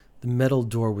The metal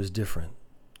door was different.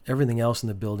 Everything else in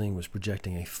the building was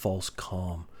projecting a false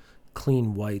calm,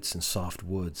 clean whites and soft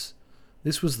woods.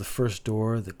 This was the first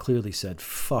door that clearly said,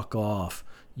 "Fuck off,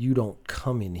 you don't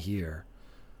come in here."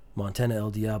 Montana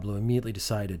El Diablo immediately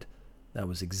decided that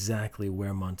was exactly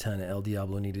where Montana El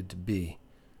Diablo needed to be,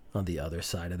 on the other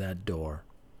side of that door.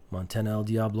 Montana El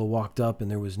Diablo walked up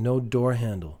and there was no door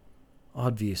handle.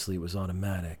 Obviously it was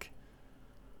automatic.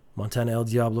 Montana El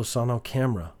Diablo saw no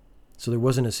camera, so there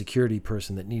wasn't a security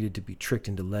person that needed to be tricked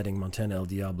into letting Montana El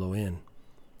Diablo in.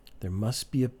 There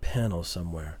must be a panel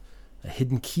somewhere, a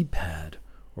hidden keypad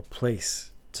or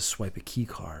place to swipe a key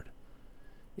card.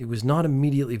 It was not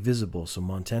immediately visible, so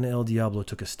Montana El Diablo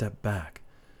took a step back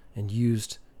and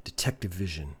used detective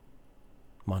vision,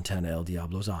 Montana El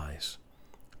Diablo's eyes,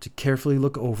 to carefully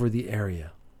look over the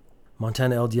area.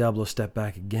 Montana El Diablo stepped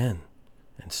back again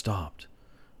and stopped.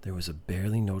 There was a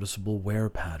barely noticeable wear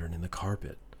pattern in the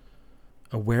carpet.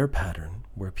 A wear pattern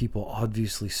where people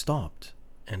obviously stopped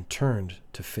and turned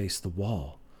to face the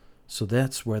wall. So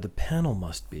that's where the panel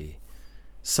must be.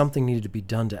 Something needed to be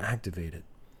done to activate it.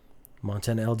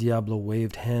 Montana El Diablo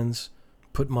waved hands,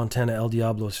 put Montana El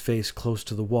Diablo's face close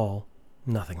to the wall.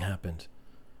 Nothing happened.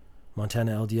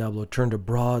 Montana El Diablo turned a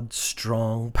broad,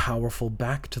 strong, powerful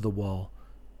back to the wall,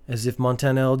 as if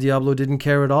Montana El Diablo didn't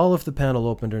care at all if the panel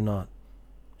opened or not.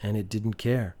 And it didn't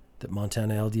care that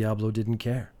Montana El Diablo didn't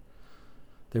care.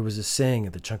 There was a saying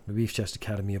at the Chunk My Beef Chest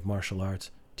Academy of Martial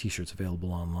Arts, t-shirts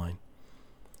available online,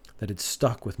 that had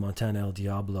stuck with Montana El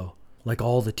Diablo. Like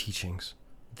all the teachings,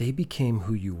 they became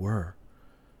who you were.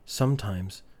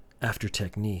 Sometimes, after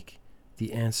technique,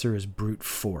 the answer is brute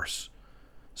force.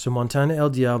 So Montana El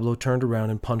Diablo turned around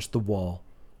and punched the wall.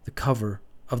 The cover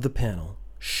of the panel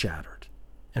shattered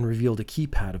and revealed a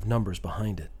keypad of numbers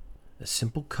behind it. A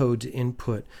simple code to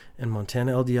input, and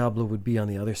Montana El Diablo would be on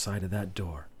the other side of that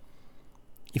door.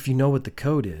 If you know what the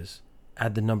code is,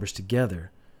 add the numbers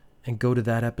together and go to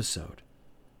that episode.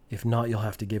 If not, you'll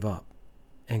have to give up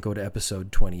and go to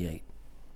episode 28.